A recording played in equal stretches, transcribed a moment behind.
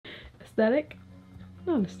Aesthetic?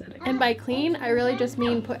 Not aesthetic. And by clean, I really just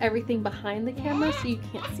mean put everything behind the camera so you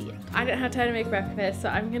can't see it. I didn't have time to make breakfast, so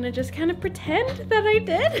I'm gonna just kind of pretend that I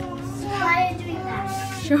did. Why are you doing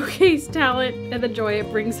that? Showcase talent and the joy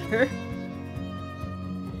it brings her.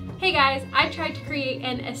 Hey guys, I tried to create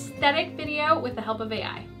an aesthetic video with the help of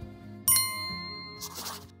AI.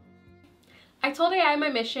 I told AI my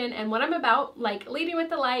mission and what I'm about, like leading with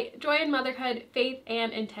the light, joy in motherhood, faith,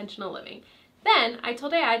 and intentional living. Then I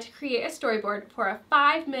told AI to create a storyboard for a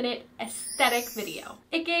 5-minute aesthetic video.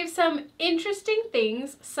 It gave some interesting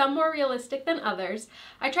things, some more realistic than others.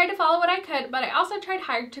 I tried to follow what I could, but I also tried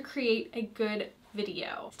hard to create a good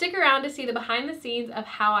video. Stick around to see the behind the scenes of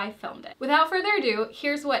how I filmed it. Without further ado,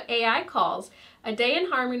 here's what AI calls a day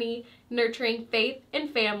in harmony, nurturing faith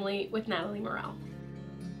and family with Natalie Morell.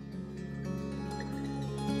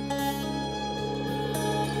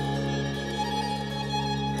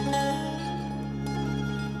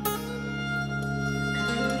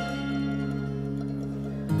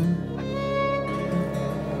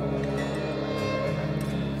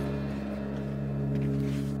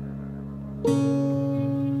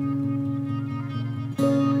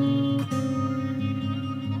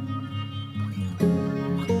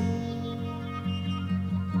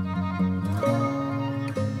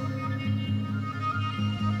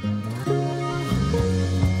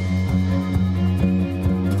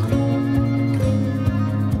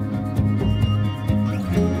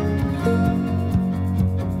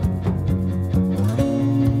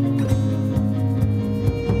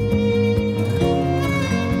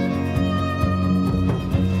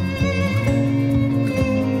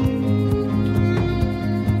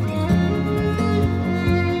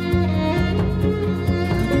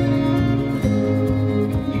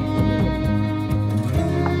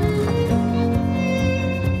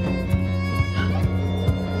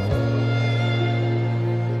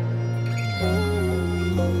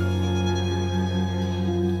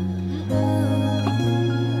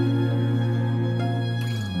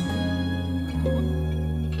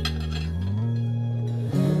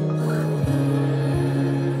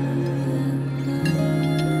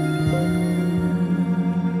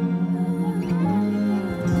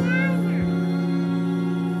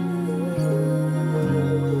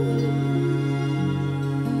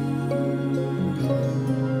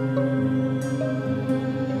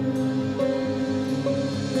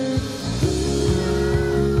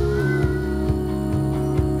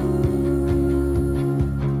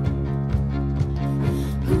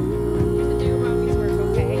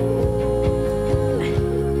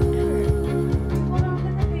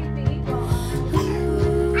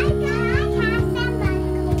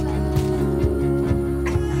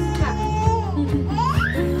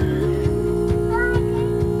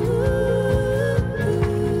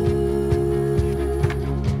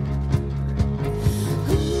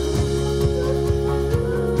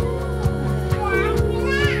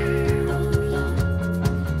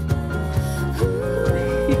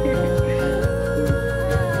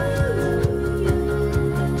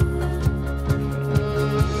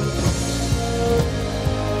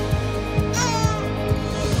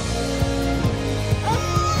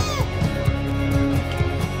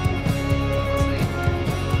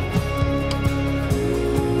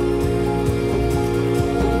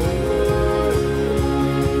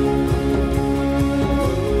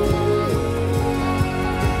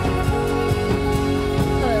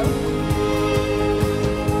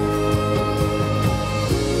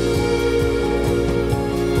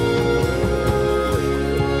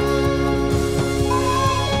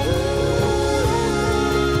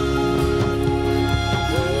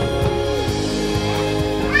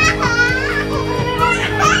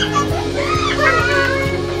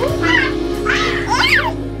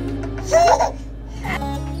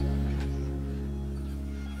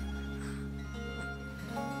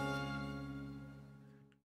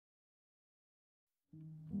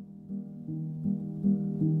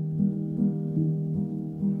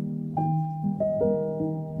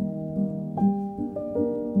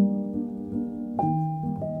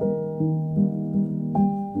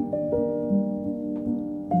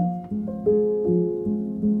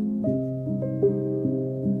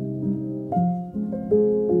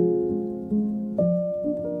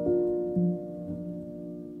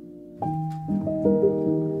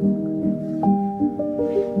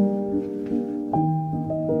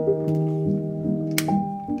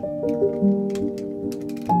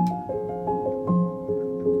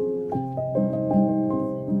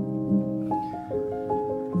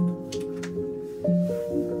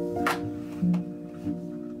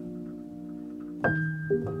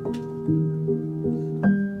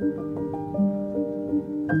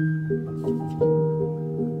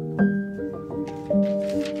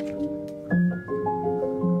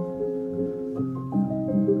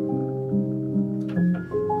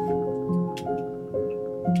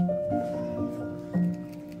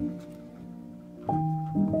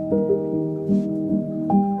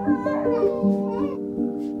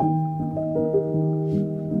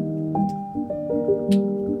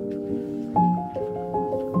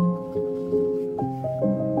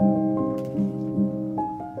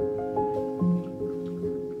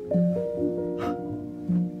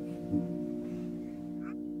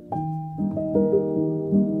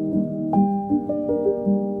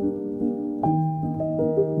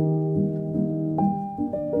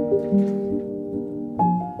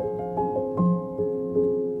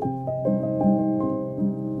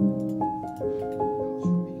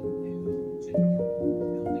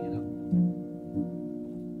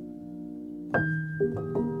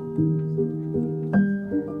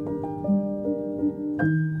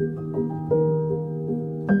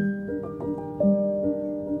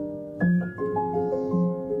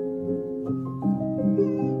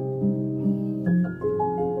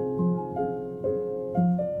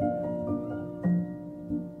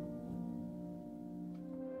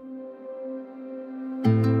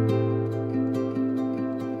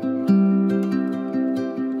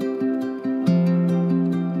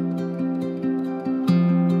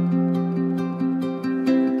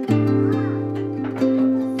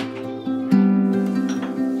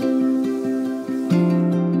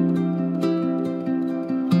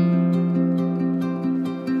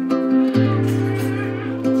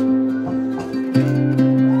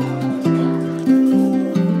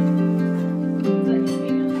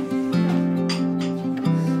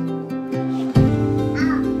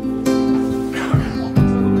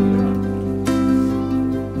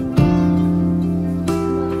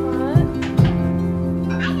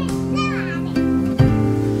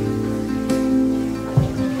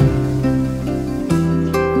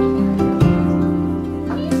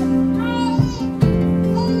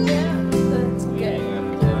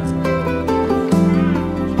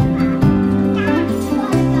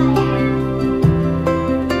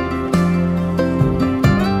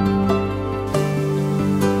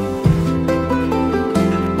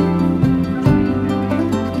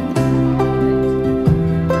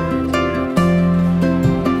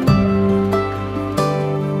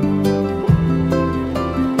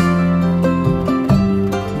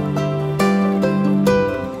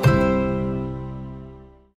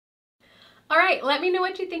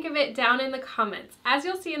 think of it down in the comments. As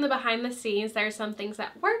you'll see in the behind the scenes, there are some things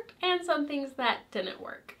that worked and some things that didn't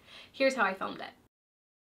work. Here's how I filmed it.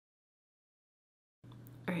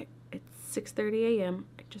 Alright, it's 6:30 a.m.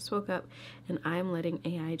 I just woke up and I'm letting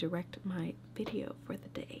AI direct my video for the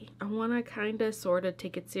day. I want to kind of sort of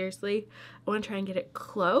take it seriously. I want to try and get it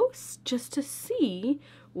close just to see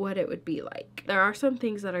what it would be like. There are some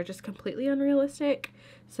things that are just completely unrealistic,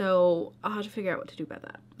 so I'll have to figure out what to do about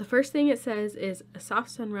that. The first thing it says is a soft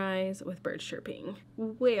sunrise with birds chirping.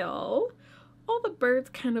 Well, all the birds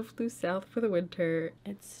kind of flew south for the winter.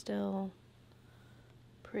 It's still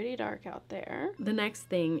pretty dark out there. The next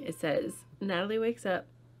thing it says, Natalie wakes up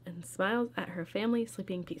and smiles at her family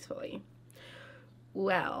sleeping peacefully.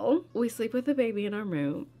 Well, we sleep with the baby in our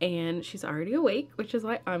room and she's already awake, which is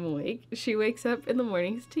why I'm awake. She wakes up in the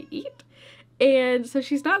mornings to eat, and so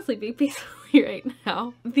she's not sleeping peacefully right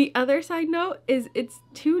now. The other side note is it's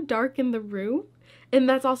too dark in the room, and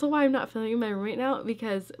that's also why I'm not filming in my room right now,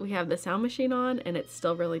 because we have the sound machine on and it's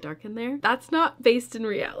still really dark in there. That's not based in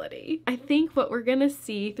reality. I think what we're gonna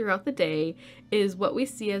see throughout the day is what we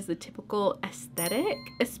see as the typical aesthetic,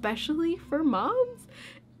 especially for moms,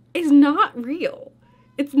 is not real.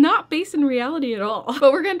 It's not based in reality at all,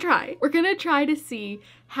 but we're gonna try. We're gonna try to see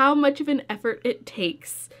how much of an effort it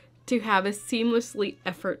takes to have a seamlessly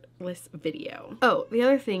effortless video. Oh, the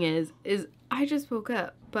other thing is I just woke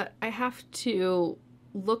up, but I have to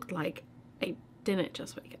look like I didn't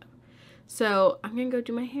just wake up. So I'm gonna go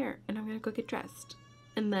do my hair and I'm gonna go get dressed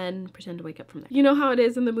and then pretend to wake up from there. You know how it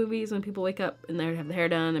is in the movies when people wake up and they have their hair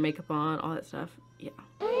done, their makeup on, all that stuff? Yeah.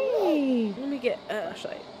 Hey, let me get a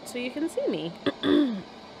flashlight so you can see me.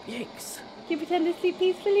 Yikes. You pretend to sleep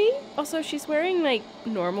peacefully? Also, she's wearing like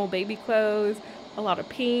normal baby clothes, a lot of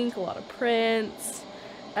pink, a lot of prints.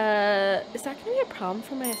 Is that gonna be a problem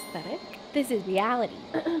for my aesthetic? This is reality.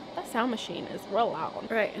 That sound machine is real loud.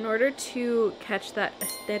 Right, in order to catch that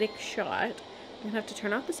aesthetic shot, I'm gonna have to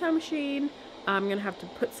turn off the sound machine. I'm gonna have to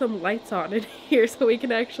put some lights on in here so we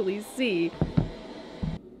can actually see.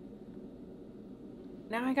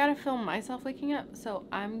 Now I gotta film myself waking up, so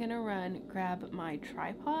I'm gonna grab my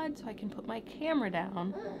tripod so I can put my camera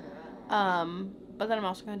down. But then I'm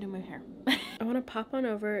also gonna do my hair. I wanna pop on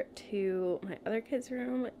over to my other kids'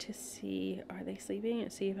 room to see, are they sleeping,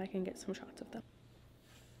 and see if I can get some shots of them.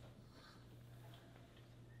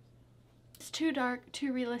 It's too dark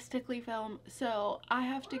to realistically film, so I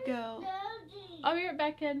have to go. I'll be right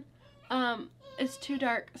back in. It's too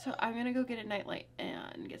dark, so I'm gonna go get a nightlight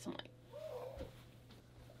and get some light.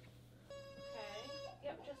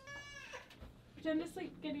 Pretend to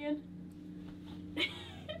sleep, Gideon.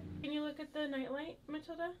 Can you look at the nightlight,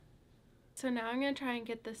 Matilda? So now I'm gonna try and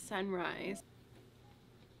get the sunrise.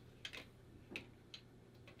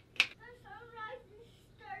 The sunrise is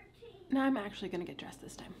starting. Now I'm actually gonna get dressed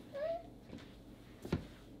this time.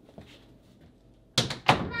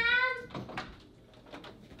 Mom,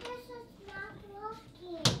 this is not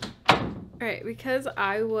working. Alright, because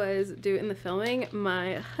I was doing the filming,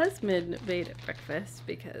 my husband made breakfast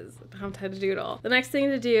because I don't have time to do it all. The next thing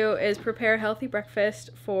to do is prepare a healthy breakfast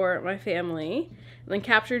for my family, and then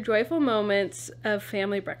capture joyful moments of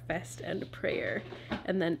family breakfast and prayer,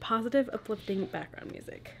 and then positive, uplifting background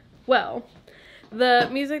music. Well, the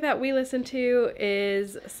music that we listen to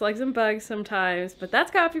is Slugs and Bugs sometimes, but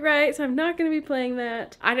that's copyright, so I'm not going to be playing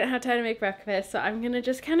that. I didn't have time to make breakfast, so I'm going to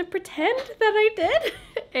just kind of pretend that I did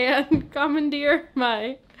and commandeer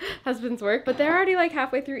my husband's work. But they're already like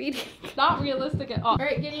halfway through eating. Not realistic at all.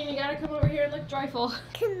 Alright, Gideon, you gotta come over here and look joyful.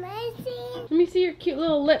 Can I see? Let me see your cute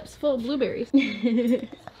little lips full of blueberries.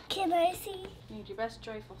 Can I see? You need your best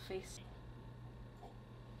joyful face.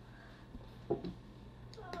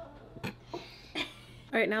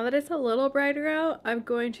 Alright, now that it's a little brighter out, I'm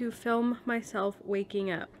going to film myself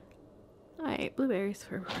waking up. I ate blueberries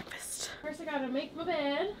for breakfast. First I gotta make my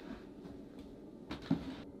bed.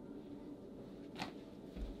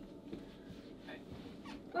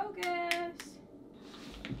 Focus!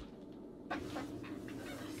 I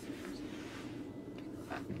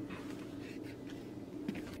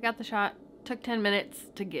got the shot. Took 10 minutes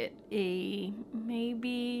to get a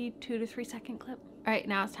maybe 2 to 3 second clip. Alright,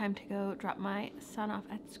 now it's time to go drop my son off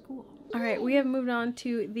at school. Alright, we have moved on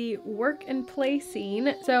to the work and play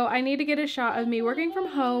scene. So I need to get a shot of me working from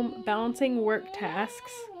home, balancing work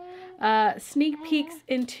tasks, sneak peeks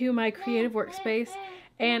into my creative workspace,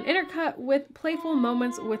 and intercut with playful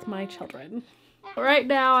moments with my children. Right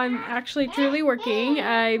now I'm actually truly working.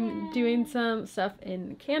 I'm doing some stuff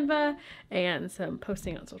in Canva and some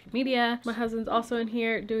posting on social media. My husband's also in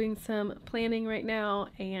here doing some planning right now,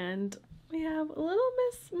 and We have a little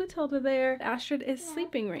Miss Matilda there. Astrid is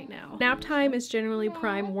sleeping right now. Nap time is generally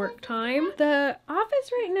prime work time. The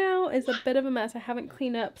office right now is a bit of a mess. I haven't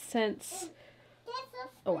cleaned up since,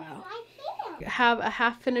 oh wow. I have a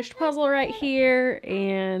half-finished puzzle right here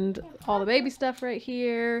and all the baby stuff right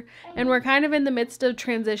here. And we're kind of in the midst of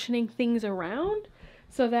transitioning things around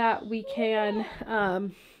so that we can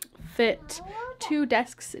fit 2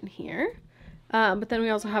 desks in here. But then we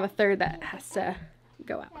also have a third that has to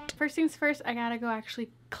go out. First things first, I gotta go actually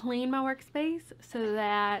clean my workspace so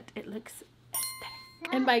that it looks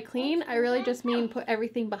aesthetic. And by clean, I really just mean put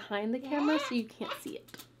everything behind the camera so you can't see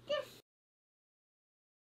it.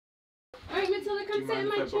 Alright, Matilda, come sit in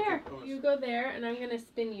my chair. You go there and I'm gonna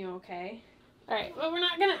spin you, okay? Alright, well, we're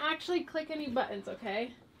not gonna actually click any buttons,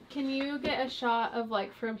 okay? Can you get a shot of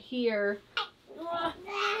like from here?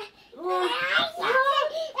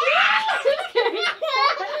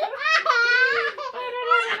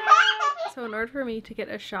 So in order for me to get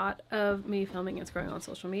a shot of me filming and scrolling on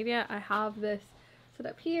social media, I have this set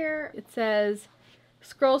up here. It says,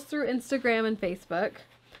 scrolls through Instagram and Facebook,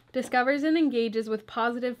 discovers and engages with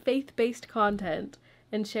positive faith-based content,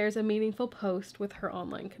 and shares a meaningful post with her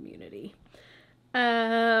online community.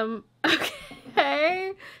 Okay.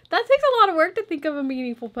 That takes a lot of work to think of a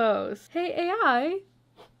meaningful post. Hey AI,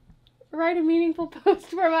 write a meaningful post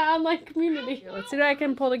for my online community. Let's see what I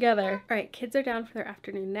can pull together. Alright, kids are down for their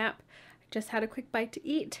afternoon nap. Just had a quick bite to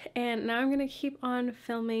eat, and now I'm gonna keep on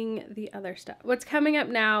filming the other stuff. What's coming up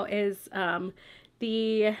now is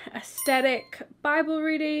the aesthetic Bible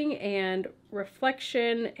reading and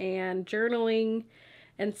reflection and journaling.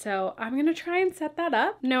 And so I'm gonna try and set that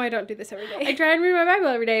up. No, I don't do this every day. I try and read my Bible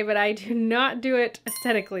every day, but I do not do it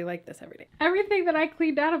aesthetically like this every day. Everything that I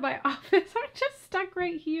cleaned out of my office are just stuck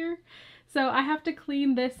right here. So I have to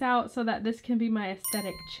clean this out so that this can be my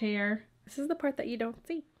aesthetic chair. This is the part that you don't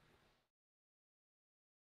see.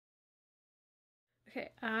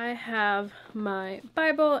 Okay, I have my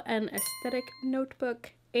Bible and aesthetic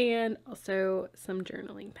notebook and also some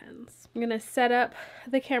journaling pens. I'm gonna set up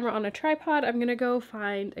the camera on a tripod. I'm gonna go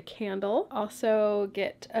find a candle. Also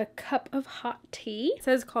get a cup of hot tea. It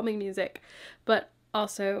says calming music, but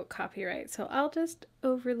also copyright. So I'll just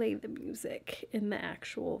overlay the music in the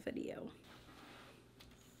actual video.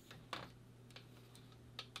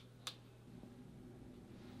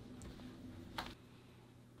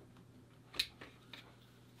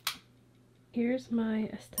 Here's my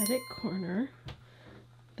aesthetic corner.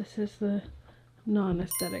 This is the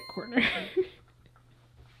non-aesthetic corner.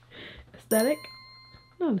 Aesthetic,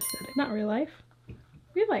 non-aesthetic. Not real life.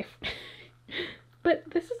 Real life.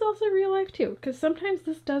 But this is also real life too, because sometimes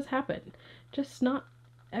this does happen. Just not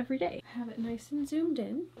every day. Have it nice and zoomed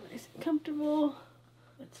in. Nice and comfortable.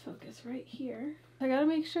 Let's focus right here. I gotta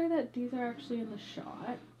make sure that these are actually in the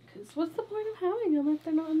shot, because what's the point of having them if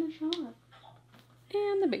they're not in the shot?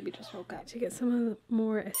 And the baby just woke up. To get some of the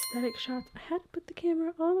more aesthetic shots, I had to put the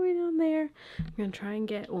camera all the way down there. I'm gonna try and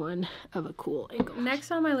get one of a cool angle. Next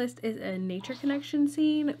on my list is a nature connection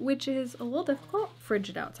scene, which is a little difficult.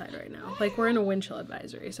 Frigid outside right now. Like, we're in a wind chill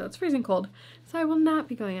advisory, so it's freezing cold. So I will not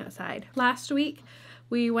be going outside. Last week,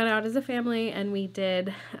 we went out as a family and we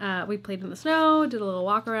did, we played in the snow, did a little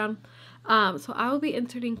walk around. So I will be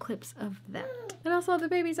inserting clips of that. And also the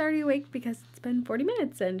baby's already awake because it's been 40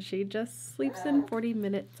 minutes and she just sleeps in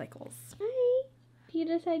 40-minute cycles. Hi. You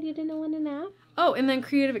decide you didn't want to nap? Oh, and then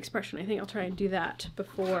creative expression. I think I'll try and do that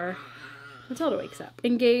before Matilda wakes up.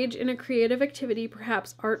 Engage in a creative activity,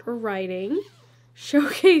 perhaps art or writing.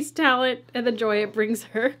 Showcase talent and the joy it brings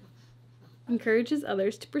her. Encourages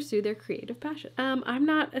others to pursue their creative passion. I'm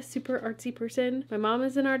not a super artsy person. My mom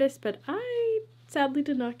is an artist, but I sadly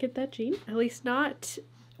did not get that gene. At least not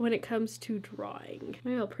when it comes to drawing.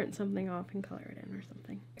 Maybe I'll print something off and color it in or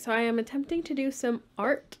something. So I am attempting to do some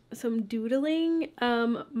art, some doodling.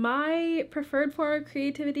 My preferred form of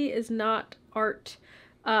creativity is not art.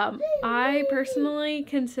 I personally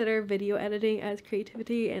consider video editing as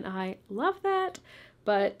creativity and I love that.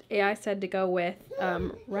 But AI said to go with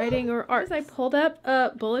writing or art. I pulled up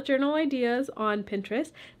bullet journal ideas on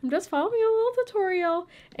Pinterest. I'm just following a little tutorial.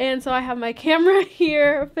 And so I have my camera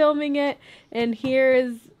here filming it. And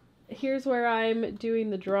here's where I'm doing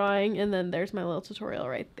the drawing. And then there's my little tutorial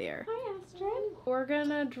right there. Hi, Astrid. We're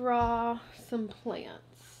gonna draw some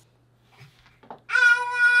plants.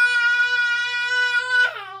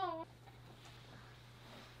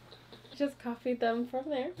 Just copied them from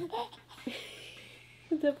there.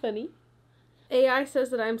 Is that funny? AI says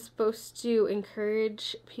that I'm supposed to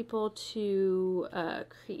encourage people to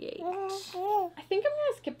create. I think I'm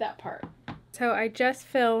gonna skip that part. So I just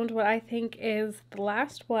filmed what I think is the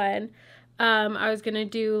last one I was gonna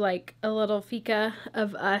do like a little fika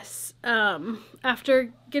of us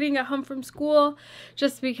after getting at home from school,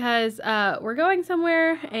 just because we're going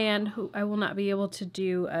somewhere and I will not be able to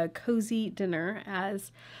do a cozy dinner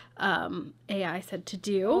as AI said to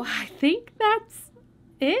do. I think that's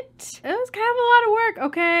it. It was kind of a lot of work,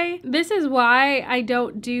 okay? This is why I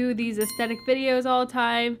don't do these aesthetic videos all the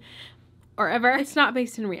time or ever. It's not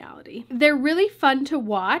based in reality. They're really fun to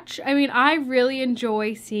watch. I mean, I really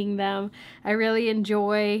enjoy seeing them. I really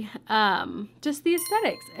enjoy just the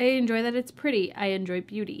aesthetics. I enjoy that it's pretty. I enjoy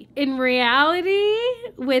beauty. In reality,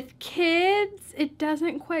 with kids, it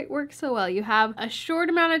doesn't quite work so well. You have a short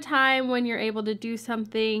amount of time when you're able to do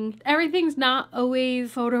something. Everything's not always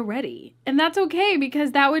photo ready. And that's okay,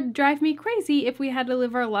 because that would drive me crazy if we had to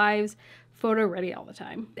live our lives photo ready all the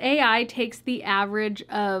time. AI takes the average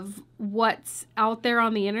of what's out there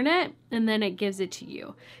on the internet and then it gives it to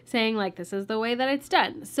you, saying like, this is the way that it's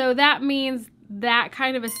done. So that means that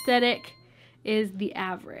kind of aesthetic is the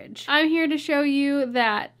average. I'm here to show you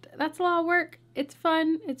that that's a lot of work. It's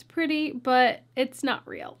fun, it's pretty, but it's not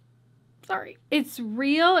real. Sorry. It's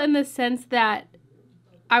real in the sense that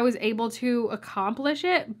I was able to accomplish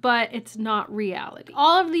it, but it's not reality.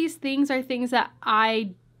 All of these things are things that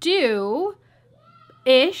I do-ish,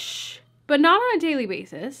 but not on a daily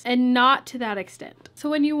basis and not to that extent. So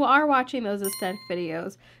when you are watching those aesthetic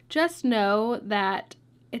videos, just know that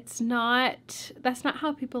that's not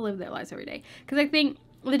how people live their lives every day. Because I think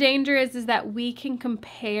the danger is that we can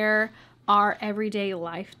compare our everyday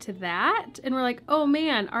life to that and we're like, oh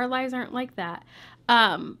man, our lives aren't like that.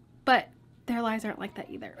 But their lives aren't like that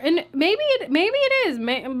either. And maybe it is,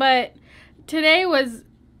 but today was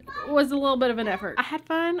a little bit of an effort. I had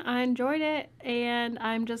fun, I enjoyed it, and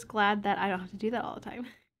I'm just glad that I don't have to do that all the time.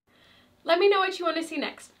 Let me know what you want to see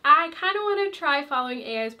next. I kind of want to try following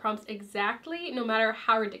AI's prompts exactly, no matter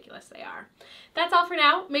how ridiculous they are. That's all for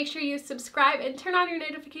now. Make sure you subscribe and turn on your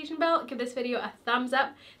notification bell. Give this video a thumbs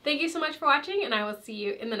up. Thank you so much for watching, and I will see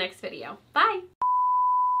you in the next video. Bye!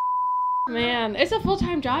 Man, it's a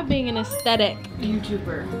full-time job being an aesthetic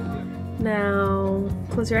YouTuber. Now,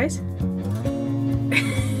 close your eyes.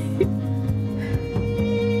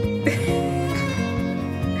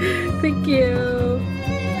 Thank you.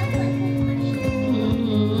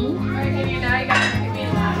 Alright, now you gotta give me a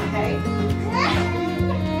laugh, okay?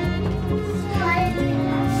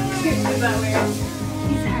 Is that weird?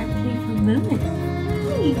 These are playful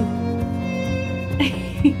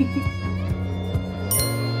moments.